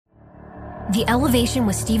The Elevation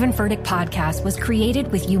with Stephen Furtick podcast was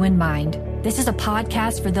created with you in mind. This is a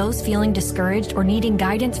podcast for those feeling discouraged or needing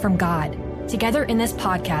guidance from God. Together in this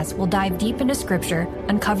podcast, we'll dive deep into Scripture,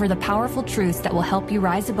 uncover the powerful truths that will help you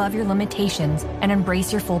rise above your limitations and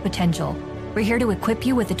embrace your full potential. We're here to equip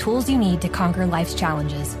you with the tools you need to conquer life's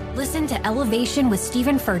challenges. Listen to Elevation with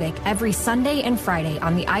Stephen Furtick every Sunday and Friday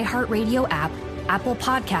on the iHeartRadio app, Apple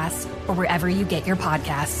Podcasts, or wherever you get your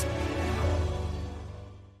podcasts.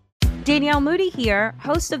 Danielle Moody here,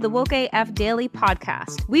 host of the Woke AF Daily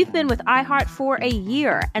podcast. We've been with iHeart for a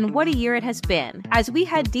year, and what a year it has been. As we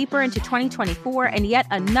head deeper into 2024 and yet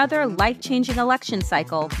another life-changing election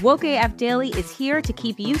cycle, Woke AF Daily is here to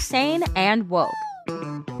keep you sane and woke.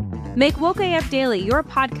 Make Woke AF Daily your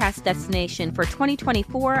podcast destination for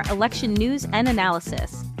 2024 election news and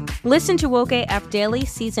analysis. Listen to Woke AF Daily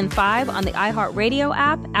Season 5 on the iHeartRadio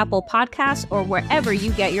app, Apple Podcasts, or wherever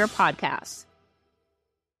you get your podcasts.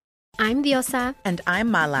 I'm Diosa. And I'm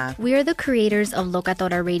Mala. We are the creators of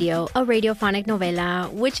Locatora Radio, a radiophonic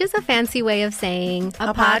novela, which is a fancy way of saying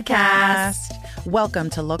a podcast. Welcome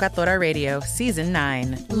to Locatora Radio, Season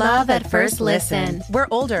 9. Love at first listen. We're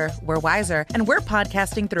older, we're wiser, and we're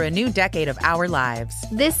podcasting through a new decade of our lives.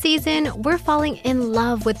 This season, we're falling in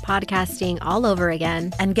love with podcasting all over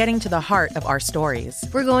again. And getting to the heart of our stories.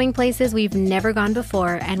 We're going places we've never gone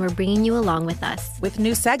before, and we're bringing you along with us. With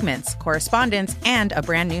new segments, correspondence, and a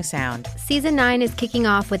brand new sound. Season 9 is kicking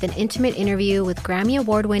off with an intimate interview with Grammy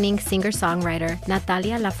Award-winning singer-songwriter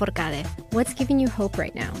Natalia Lafourcade. What's giving you hope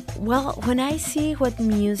right now? Well, when I see what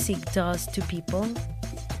music does to people,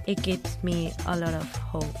 it gives me a lot of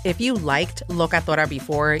hope. If you liked Locatora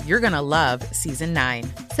before, you're going to love Season 9.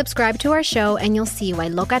 Subscribe to our show and you'll see why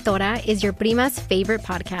Locatora is your prima's favorite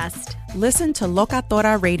podcast. Listen to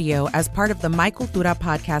Locatora Radio as part of the My Cultura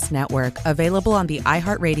Podcast Network, available on the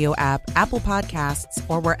iHeartRadio app, Apple Podcasts,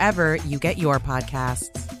 or wherever you get your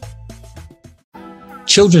podcasts.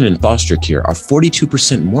 Children in foster care are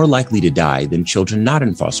 42% more likely to die than children not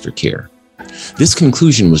in foster care. This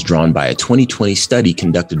conclusion was drawn by a 2020 study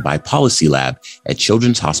conducted by Policy Lab at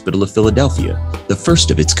Children's Hospital of Philadelphia, the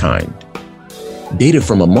first of its kind. Data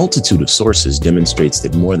from a multitude of sources demonstrates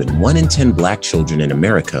that more than 1 in 10 Black children in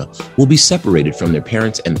America will be separated from their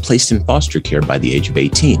parents and placed in foster care by the age of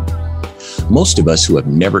 18. Most of us who have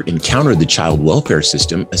never encountered the child welfare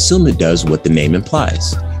system assume it does what the name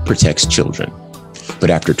implies, protects children. But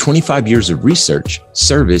after 25 years of research,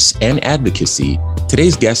 service, and advocacy,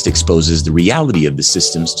 today's guest exposes the reality of the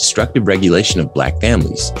system's destructive regulation of Black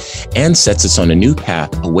families and sets us on a new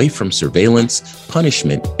path away from surveillance,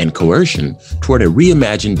 punishment, and coercion toward a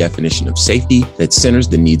reimagined definition of safety that centers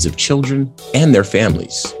the needs of children and their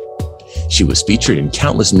families. She was featured in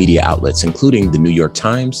countless media outlets, including the New York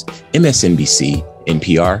Times, MSNBC,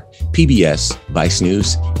 NPR, PBS, Vice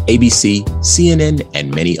News, ABC, CNN,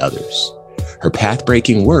 and many others. Her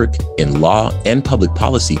path-breaking work in law and public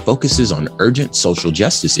policy focuses on urgent social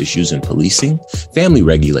justice issues in policing, family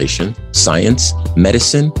regulation, science,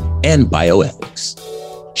 medicine, and bioethics.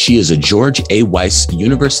 She is a George A. Weiss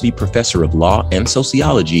University Professor of Law and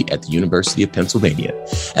Sociology at the University of Pennsylvania,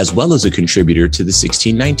 as well as a contributor to the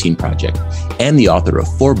 1619 Project and the author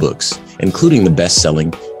of 4 books, including the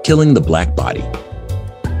best-selling Killing the Black Body.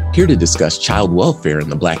 Here to discuss child welfare in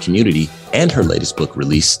the Black community and her latest book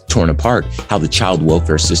release, Torn Apart, How the Child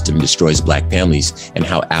Welfare System Destroys Black Families and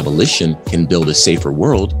How Abolition Can Build a Safer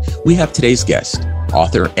World, we have today's guest,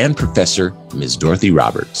 author and professor, Ms. Dorothy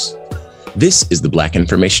Roberts. This is the Black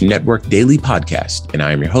Information Network Daily Podcast, and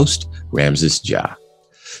I am your host, Ramses Ja.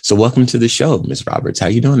 So welcome to the show, Ms. Roberts. How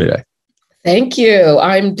are you doing today? Thank you.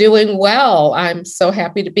 I'm doing well. I'm so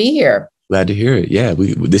happy to be here. Glad to hear it. Yeah,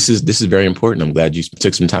 this is very important. I'm glad you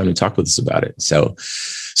took some time to talk with us about it. So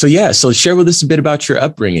share with us a bit about your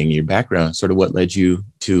upbringing, your background, sort of what led you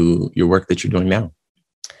to your work that you're doing now.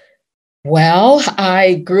 Well,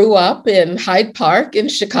 I grew up in Hyde Park in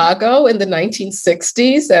Chicago in the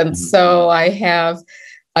 1960s. And so I have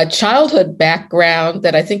a childhood background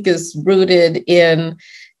that I think is rooted in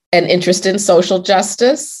an interest in social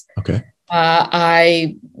justice. Okay.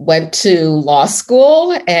 I went to law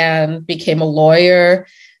school and became a lawyer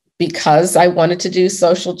because I wanted to do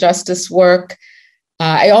social justice work.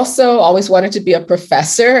 I also always wanted to be a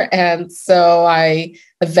professor. And so I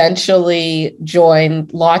eventually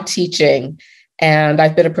joined law teaching. And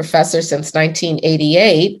I've been a professor since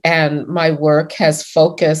 1988. And my work has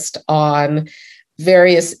focused on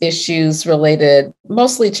various issues related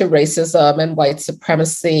mostly to racism and white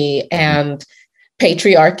supremacy and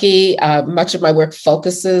patriarchy. Much of my work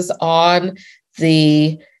focuses on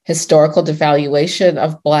the historical devaluation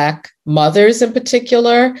of Black mothers in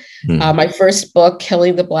particular. My first book,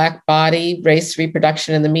 Killing the Black Body, Race,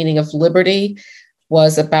 Reproduction, and the Meaning of Liberty,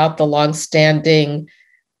 was about the longstanding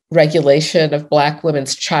regulation of Black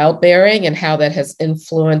women's childbearing and how that has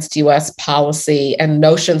influenced US policy and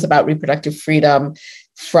notions about reproductive freedom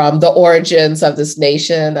from the origins of this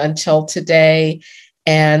nation until today.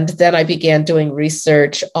 And then I began doing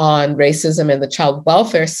research on racism in the child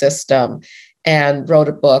welfare system and wrote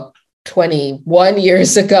a book 21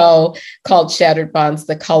 years ago called Shattered Bonds,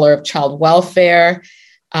 The Color of Child Welfare.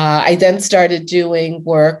 I then started doing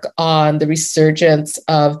work on the resurgence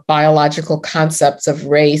of biological concepts of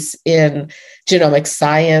race in genomic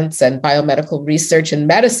science and biomedical research in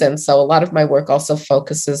medicine. So a lot of my work also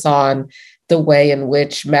focuses on the way in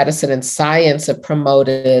which medicine and science have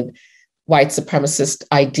promoted white supremacist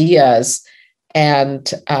ideas. And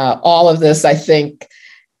all of this, I think,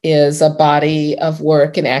 is a body of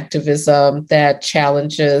work and activism that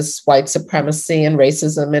challenges white supremacy and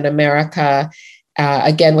racism in America,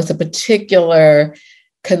 again, with a particular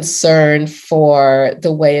concern for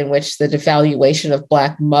the way in which the devaluation of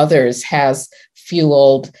Black mothers has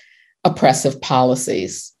fueled oppressive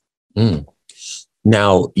policies.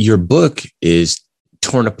 Now, your book is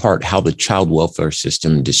torn apart how the child welfare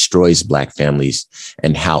system destroys Black families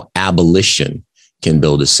and how abolition can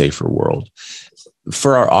build a safer world.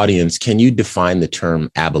 For our audience, can you define the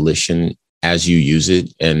term abolition as you use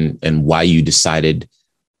it and why you decided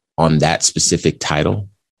on that specific title?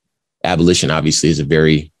 Abolition obviously is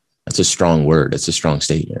that's a strong word. It's a strong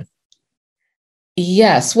statement.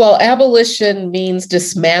 Yes. Well, abolition means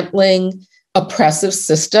dismantling oppressive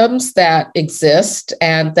systems that exist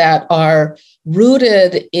and that are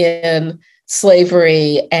rooted in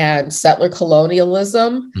slavery and settler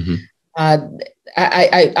colonialism.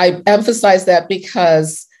 I emphasize that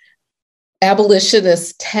because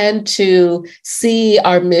abolitionists tend to see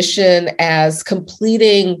our mission as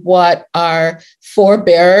completing what our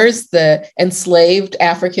forebears, the enslaved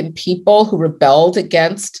African people who rebelled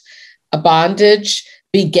against a bondage,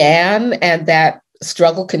 began, and that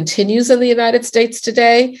struggle continues in the United States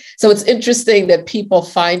today. So it's interesting that people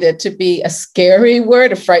find it to be a scary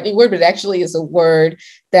word, a frightening word, but it actually is a word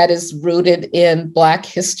that is rooted in Black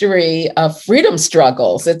history of freedom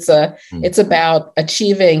struggles. It's about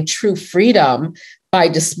achieving true freedom by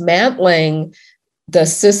dismantling the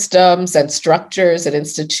systems and structures and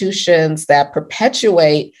institutions that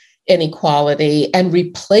perpetuate inequality and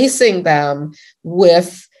replacing them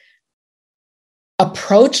with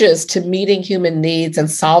approaches to meeting human needs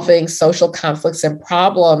and solving social conflicts and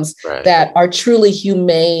problems that are truly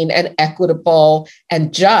humane and equitable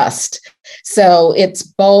and just. So it's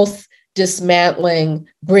both dismantling,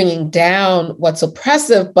 bringing down what's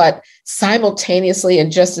oppressive, but simultaneously,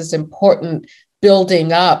 and just as important,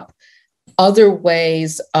 building up other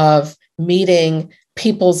ways of meeting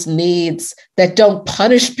people's needs that don't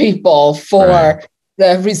punish people for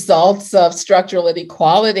the results of structural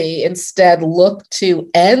inequality, instead look to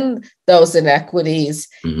end those inequities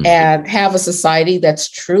and have a society that's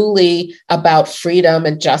truly about freedom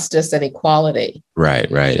and justice and equality. Right.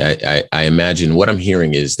 I imagine what I'm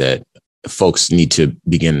hearing is that folks need to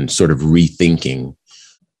begin sort of rethinking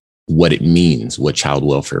what it means, what child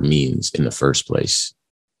welfare means in the first place.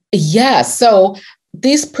 Yes. So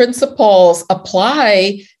these principles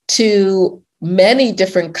apply to many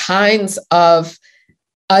different kinds of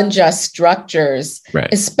unjust structures,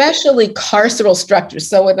 especially carceral structures.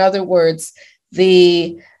 So in other words,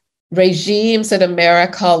 the regimes in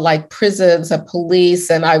America like prisons and police,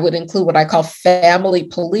 and I would include what I call family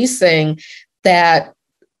policing, that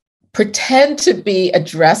pretend to be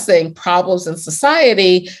addressing problems in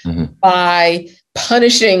society by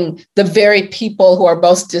punishing the very people who are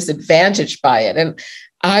most disadvantaged by it. And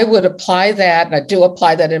I would apply that, and I do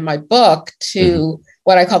apply that in my book, to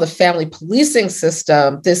what I call the family policing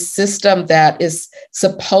system, this system that is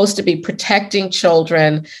supposed to be protecting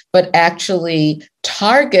children, but actually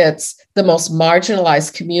targets the most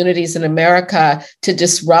marginalized communities in America to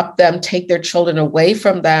disrupt them, take their children away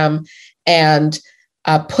from them, and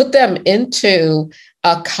put them into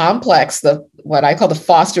a complex, what I call the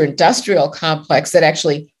foster industrial complex, that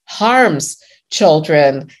actually harms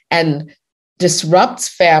children and disrupts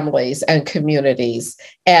families and communities.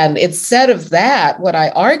 And instead of that, what I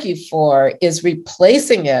argue for is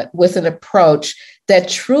replacing it with an approach that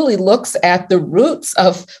truly looks at the roots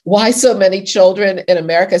of why so many children in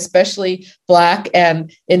America, especially Black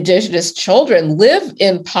and Indigenous children, live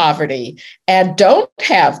in poverty and don't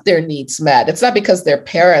have their needs met. It's not because their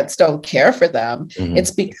parents don't care for them.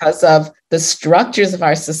 It's because of the structures of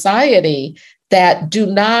our society that do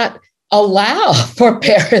not allow for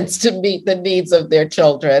parents to meet the needs of their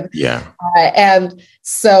children. Yeah. And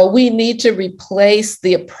so we need to replace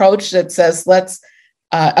the approach that says, let's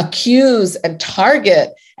accuse and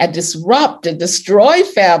target and disrupt and destroy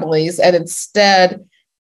families, and instead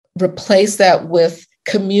replace that with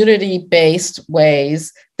community-based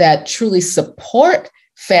ways that truly support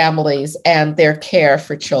families and their care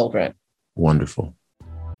for children. Wonderful.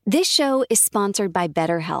 This show is sponsored by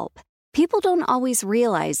BetterHelp. People don't always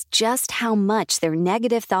realize just how much their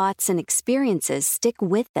negative thoughts and experiences stick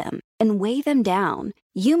with them and weigh them down.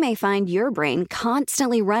 You may find your brain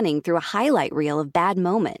constantly running through a highlight reel of bad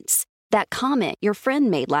moments. That comment your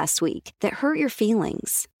friend made last week that hurt your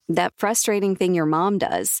feelings. That frustrating thing your mom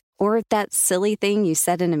does. Or that silly thing you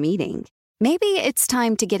said in a meeting. Maybe it's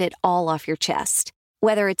time to get it all off your chest.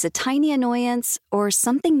 Whether it's a tiny annoyance or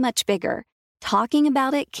something much bigger, talking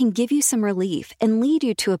about it can give you some relief and lead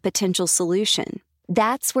you to a potential solution.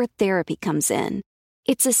 That's where therapy comes in.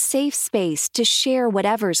 It's a safe space to share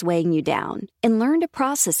whatever's weighing you down and learn to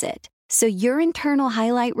process it so your internal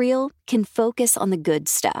highlight reel can focus on the good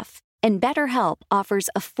stuff. And BetterHelp offers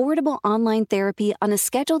affordable online therapy on a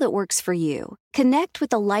schedule that works for you. Connect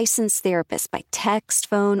with a licensed therapist by text,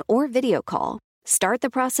 phone, or video call. Start the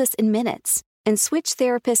process in minutes and switch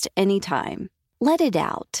therapist anytime. Let it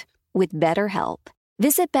out with BetterHelp.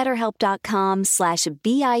 Visit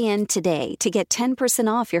BetterHelp.com/BIN today to get 10%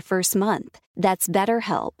 off your first month. That's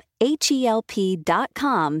BetterHelp,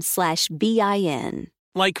 HELP.com/BIN.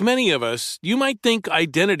 Like many of us, you might think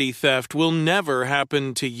identity theft will never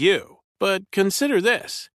happen to you. But consider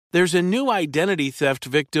this. There's a new identity theft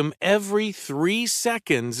victim every 3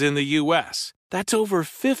 seconds in the U.S. That's over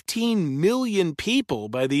 15 million people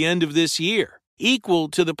by the end of this year, equal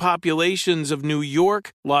to the populations of New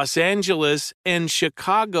York, Los Angeles, and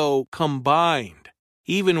Chicago combined.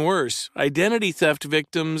 Even worse, identity theft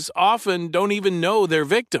victims often don't even know they're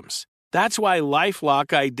victims. That's why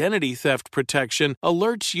LifeLock Identity Theft Protection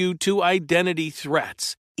alerts you to identity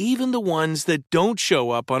threats, even the ones that don't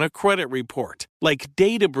show up on a credit report, like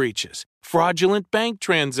data breaches, fraudulent bank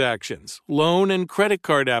transactions, loan and credit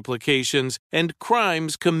card applications, and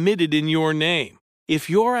crimes committed in your name. If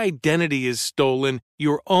your identity is stolen,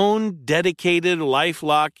 your own dedicated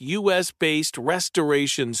LifeLock US-based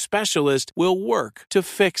restoration specialist will work to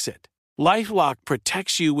fix it. LifeLock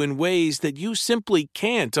protects you in ways that you simply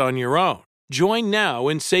can't on your own. Join now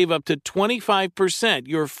and save up to 25%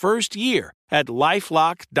 your first year at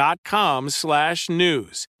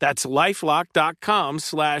LifeLock.com/news. That's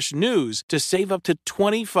LifeLock.com/news to save up to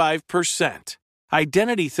 25%.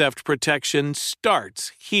 Identity theft protection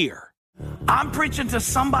starts here. I'm preaching to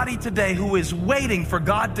somebody today who is waiting for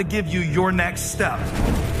God to give you your next step.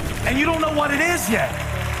 And you don't know what it is yet.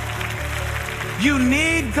 You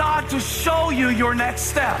need God to show you your next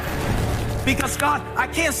step. Because God, I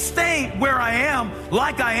can't stay where I am,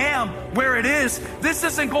 like I am, where it is. This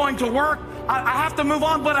isn't going to work. I have to move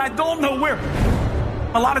on, but I don't know where.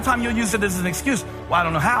 A lot of time you'll use it as an excuse. Well, I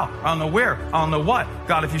don't know how. I don't know where. I don't know what.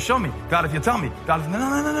 God, if you show me. God, if you tell me. God, if...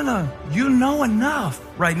 No. You know enough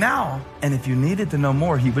right now. And if you needed to know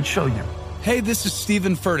more, he would show you. Hey, this is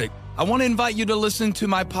Stephen Furtick. I want to invite you to listen to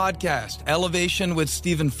my podcast, Elevation with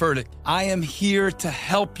Stephen Furtick. I am here to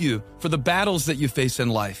help you for the battles that you face in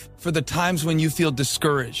life, for the times when you feel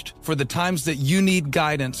discouraged, for the times that you need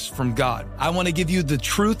guidance from God. I want to give you the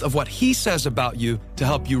truth of what he says about you to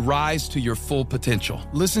help you rise to your full potential.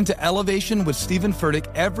 Listen to Elevation with Stephen Furtick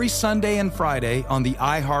every Sunday and Friday on the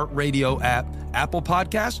iHeartRadio app, Apple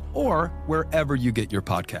Podcasts, or wherever you get your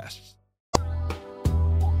podcasts.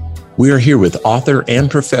 We are here with author and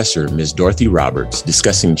professor, Ms. Dorothy Roberts,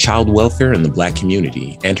 discussing child welfare in the Black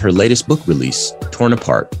community and her latest book release, Torn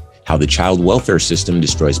Apart: How the Child Welfare System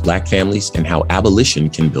Destroys Black Families and How Abolition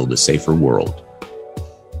Can Build a Safer World.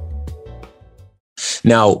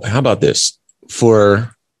 Now, how about this?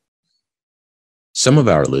 For some of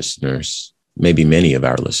our listeners, maybe many of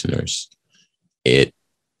our listeners, it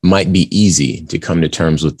might be easy to come to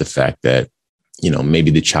terms with the fact that, maybe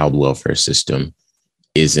the child welfare system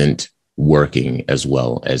isn't working as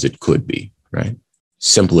well as it could be, right?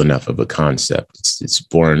 Simple enough of a concept. It's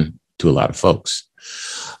foreign to a lot of folks.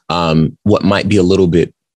 What might be a little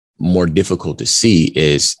bit more difficult to see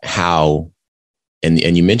is how, and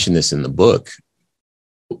you mentioned this in the book,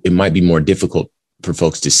 it might be more difficult for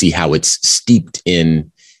folks to see how it's steeped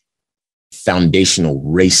in foundational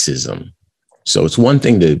racism. So it's one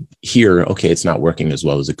thing to hear, okay, it's not working as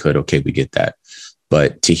well as it could. Okay, we get that.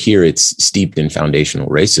 But to hear it's steeped in foundational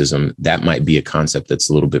racism, that might be a concept that's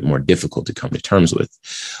a little bit more difficult to come to terms with.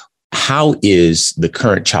 How is the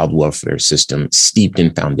current child welfare system steeped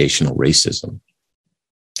in foundational racism?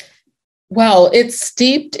 Well, it's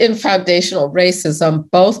steeped in foundational racism,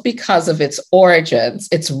 both because of its origins.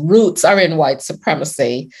 Its roots are in white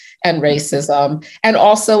supremacy and racism, and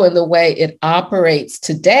also in the way it operates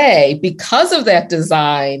today because of that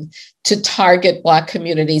design to target Black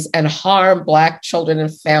communities and harm Black children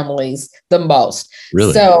and families the most.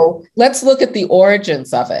 Really? So let's look at the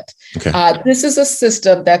origins of it. Okay. This is a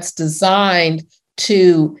system that's designed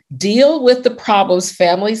to deal with the problems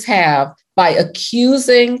families have by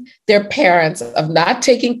accusing their parents of not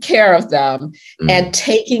taking care of them and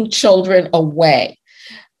taking children away.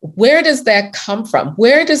 Where does that come from?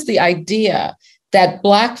 Where does the idea that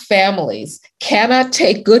Black families cannot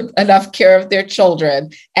take good enough care of their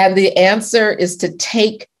children, and the answer is to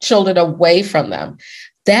take children away from them?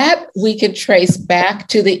 That we can trace back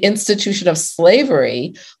to the institution of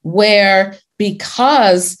slavery, where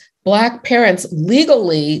because Black parents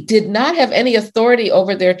legally did not have any authority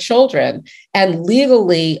over their children, and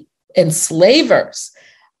legally enslavers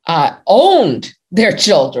owned their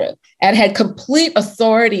children and had complete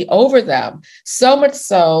authority over them, so much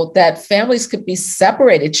so that families could be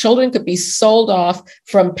separated. Children could be sold off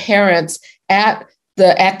from parents at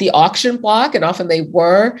the auction block, and often they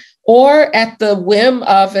were, or at the whim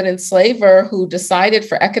of an enslaver who decided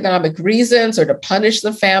for economic reasons or to punish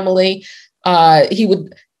the family, he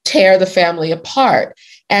would tear the family apart.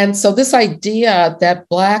 And so this idea that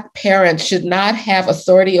Black parents should not have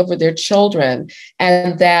authority over their children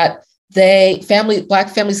and that Black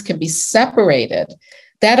families can be separated,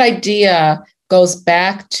 that idea goes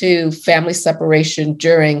back to family separation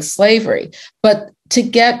during slavery. But to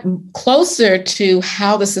get closer to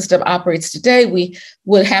how the system operates today, we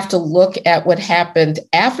would have to look at what happened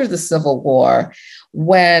after the Civil War,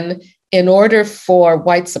 when, in order for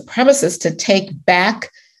white supremacists to take back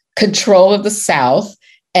control of the South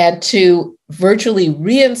and to virtually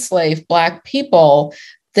re-enslave Black people,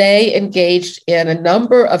 they engaged in a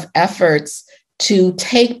number of efforts to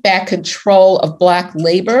take back control of Black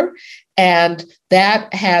labor. And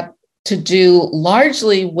that had to do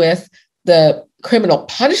largely with the criminal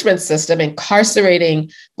punishment system,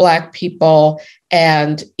 incarcerating Black people,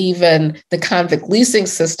 and even the convict leasing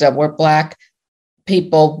system, where Black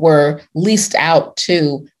people were leased out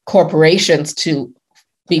to corporations to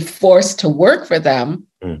be forced to work for them.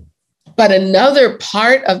 But another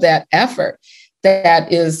part of that effort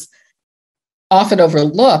that is often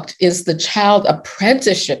overlooked is the child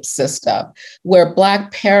apprenticeship system, where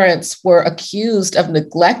Black parents were accused of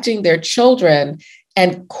neglecting their children,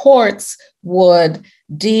 and courts would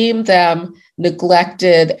deem them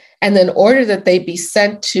neglected and then order that they be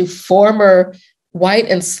sent to former white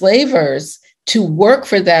enslavers to work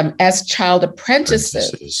for them as child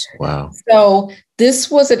apprentices. Wow. So this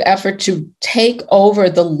was an effort to take over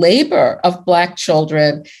the labor of Black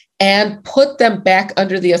children and put them back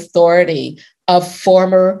under the authority of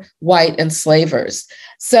former white enslavers.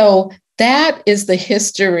 So that is the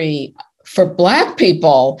history for Black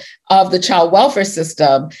people of the child welfare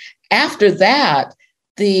system. After that,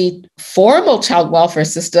 the formal child welfare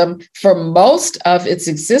system, for most of its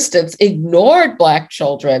existence, ignored Black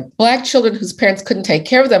children. Black children whose parents couldn't take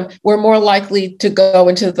care of them were more likely to go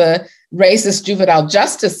into the racist juvenile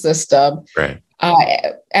justice system, right,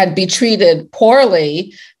 and be treated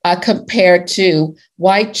poorly compared to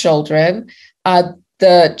white children.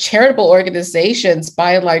 The charitable organizations,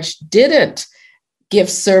 by and large, didn't give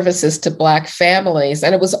services to Black families.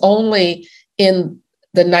 And it was only in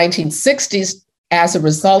the 1960s, as a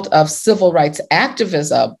result of civil rights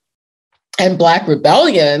activism and Black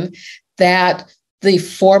rebellion, that the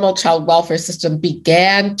formal child welfare system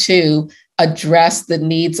began to address the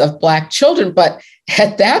needs of Black children. But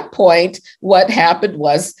at that point, what happened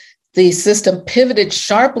was the system pivoted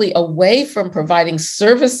sharply away from providing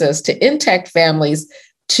services to intact families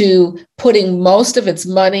to putting most of its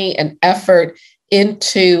money and effort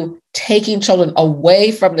into taking children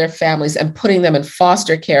away from their families and putting them in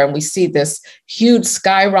foster care. And we see this huge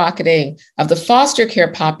skyrocketing of the foster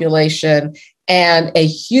care population and a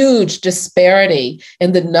huge disparity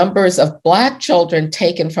in the numbers of Black children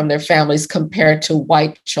taken from their families compared to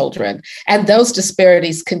white children. And those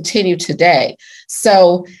disparities continue today.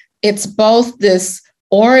 So it's both this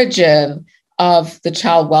origin of the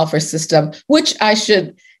child welfare system, which I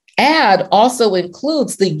should add also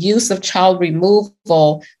includes the use of child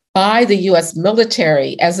removal by the US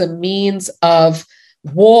military as a means of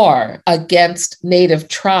war against Native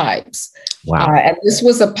tribes. Wow. And this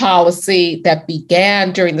was a policy that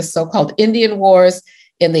began during the so-called Indian Wars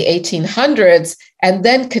in the 1800s, and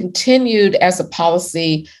then continued as a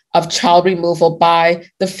policy of child removal by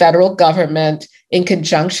the federal government in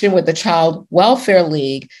conjunction with the Child Welfare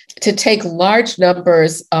League to take large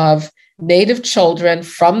numbers of Native children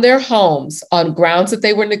from their homes on grounds that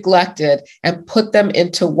they were neglected and put them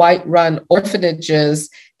into white-run orphanages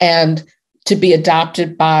and to be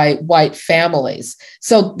adopted by white families.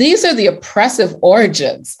 So these are the oppressive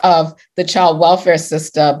origins of the child welfare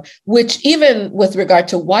system, which even with regard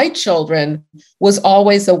to white children was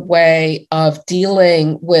always a way of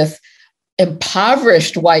dealing with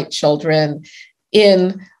impoverished white children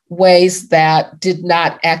in ways that did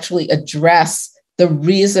not actually address the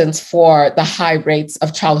reasons for the high rates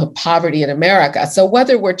of childhood poverty in America. So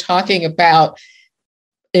whether we're talking about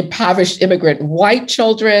impoverished immigrant white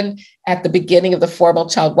children at the beginning of the formal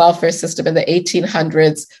child welfare system in the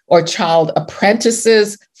 1800s, or child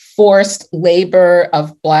apprentices, forced labor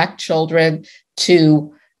of Black children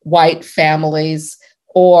to white families,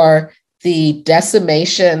 or the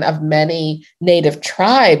decimation of many Native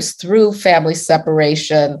tribes through family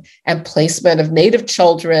separation and placement of Native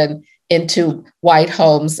children into white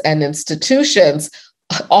homes and institutions,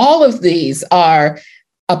 all of these are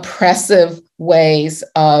oppressive ways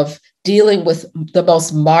of dealing with the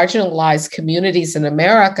most marginalized communities in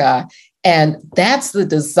America. And that's the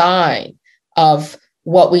design of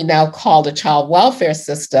what we now call the child welfare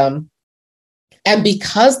system. And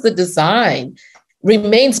because the design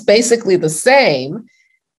remains basically the same,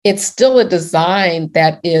 it's still a design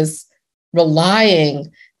that is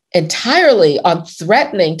relying entirely on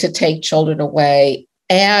threatening to take children away,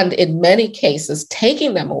 and in many cases,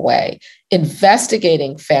 taking them away,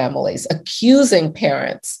 investigating families, accusing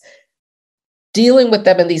parents, dealing with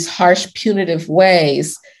them in these harsh, punitive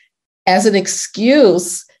ways as an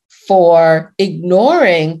excuse for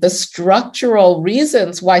ignoring the structural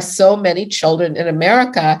reasons why so many children in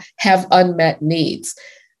America have unmet needs.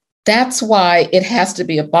 That's why it has to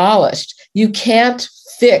be abolished. You can't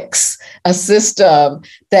fix a system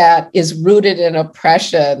that is rooted in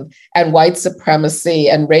oppression and white supremacy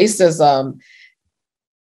and racism.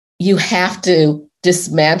 You have to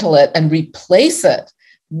dismantle it and replace it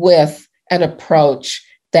with an approach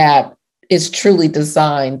that is truly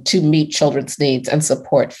designed to meet children's needs and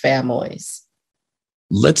support families.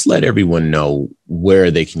 Let's let everyone know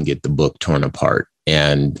where they can get the book Torn Apart,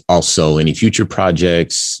 and also any future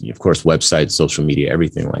projects, of course, websites, social media,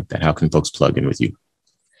 everything like that. How can folks plug in with you?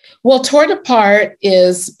 Well, Torn Apart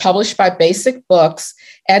is published by Basic Books,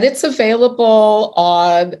 and it's available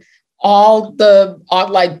on all the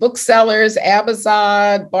online booksellers,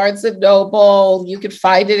 Amazon, Barnes & Noble. You can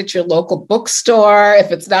find it at your local bookstore.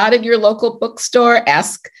 If it's not in your local bookstore,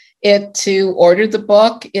 ask it to order the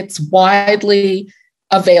book. It's widely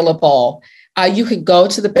available. You can go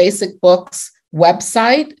to the Basic Books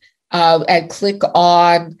website and click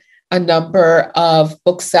on a number of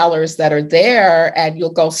booksellers that are there, and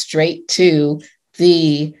you'll go straight to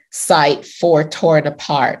the site for Torn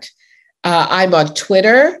Apart. I'm on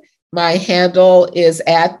Twitter. My handle is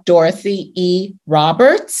at Dorothy E.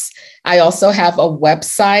 Roberts. I also have a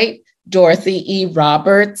website,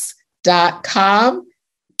 DorothyERoberts.com.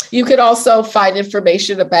 You can also find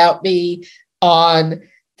information about me on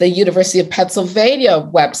the University of Pennsylvania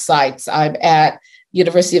websites. I'm at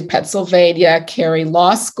University of Pennsylvania Carey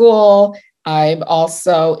Law School. I'm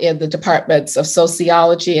also in the departments of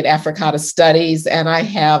sociology and Africana studies, and I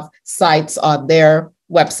have sites on their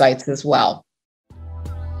websites as well.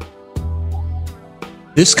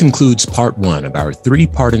 This concludes part one of our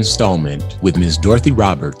three-part installment with Ms. Dorothy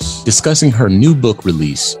Roberts discussing her new book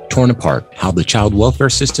release, Torn Apart: How the Child Welfare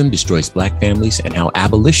System Destroys Black Families and How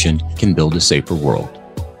Abolition Can Build a Safer World.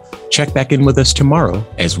 Check back in with us tomorrow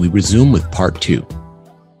as we resume with part two.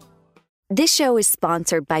 This show is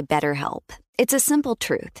sponsored by BetterHelp. It's a simple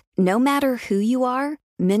truth. No matter who you are,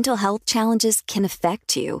 mental health challenges can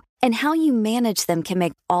affect you, and how you manage them can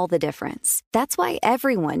make all the difference. That's why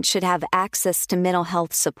everyone should have access to mental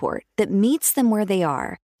health support that meets them where they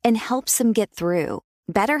are and helps them get through.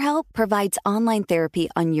 BetterHelp provides online therapy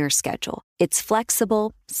on your schedule. It's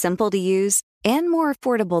flexible, simple to use, and more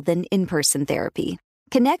affordable than in-person therapy.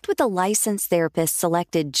 Connect with a licensed therapist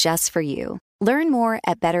selected just for you. Learn more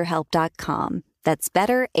at BetterHelp.com. That's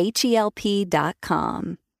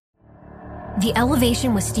BetterHelp.com. The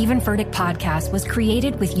Elevation with Stephen Furtick podcast was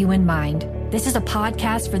created with you in mind. This is a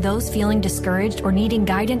podcast for those feeling discouraged or needing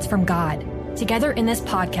guidance from God. Together in this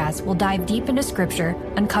podcast, we'll dive deep into Scripture,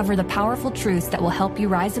 uncover the powerful truths that will help you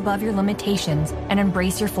rise above your limitations and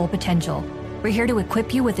embrace your full potential. We're here to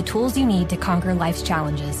equip you with the tools you need to conquer life's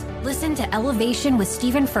challenges. Listen to Elevation with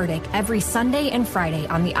Stephen Furtick every Sunday and Friday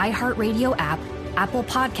on the iHeartRadio app, Apple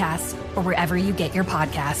Podcasts, or wherever you get your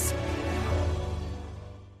podcasts.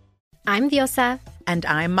 I'm Diosa. And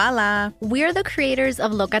I'm Mala. We're the creators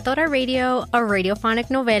of Locatora Radio, a radiophonic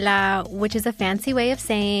novela, which is a fancy way of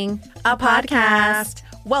saying a podcast.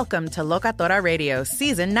 Welcome to Locatora Radio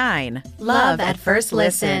Season 9. Love at First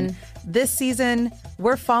Listen. This season,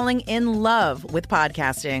 we're falling in love with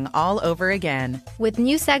podcasting all over again. With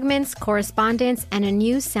new segments, correspondence, and a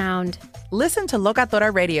new sound. Listen to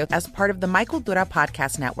Locatora Radio as part of the My Cultura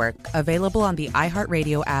Podcast Network, available on the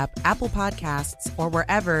iHeartRadio app, Apple Podcasts, or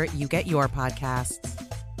wherever you get your podcasts.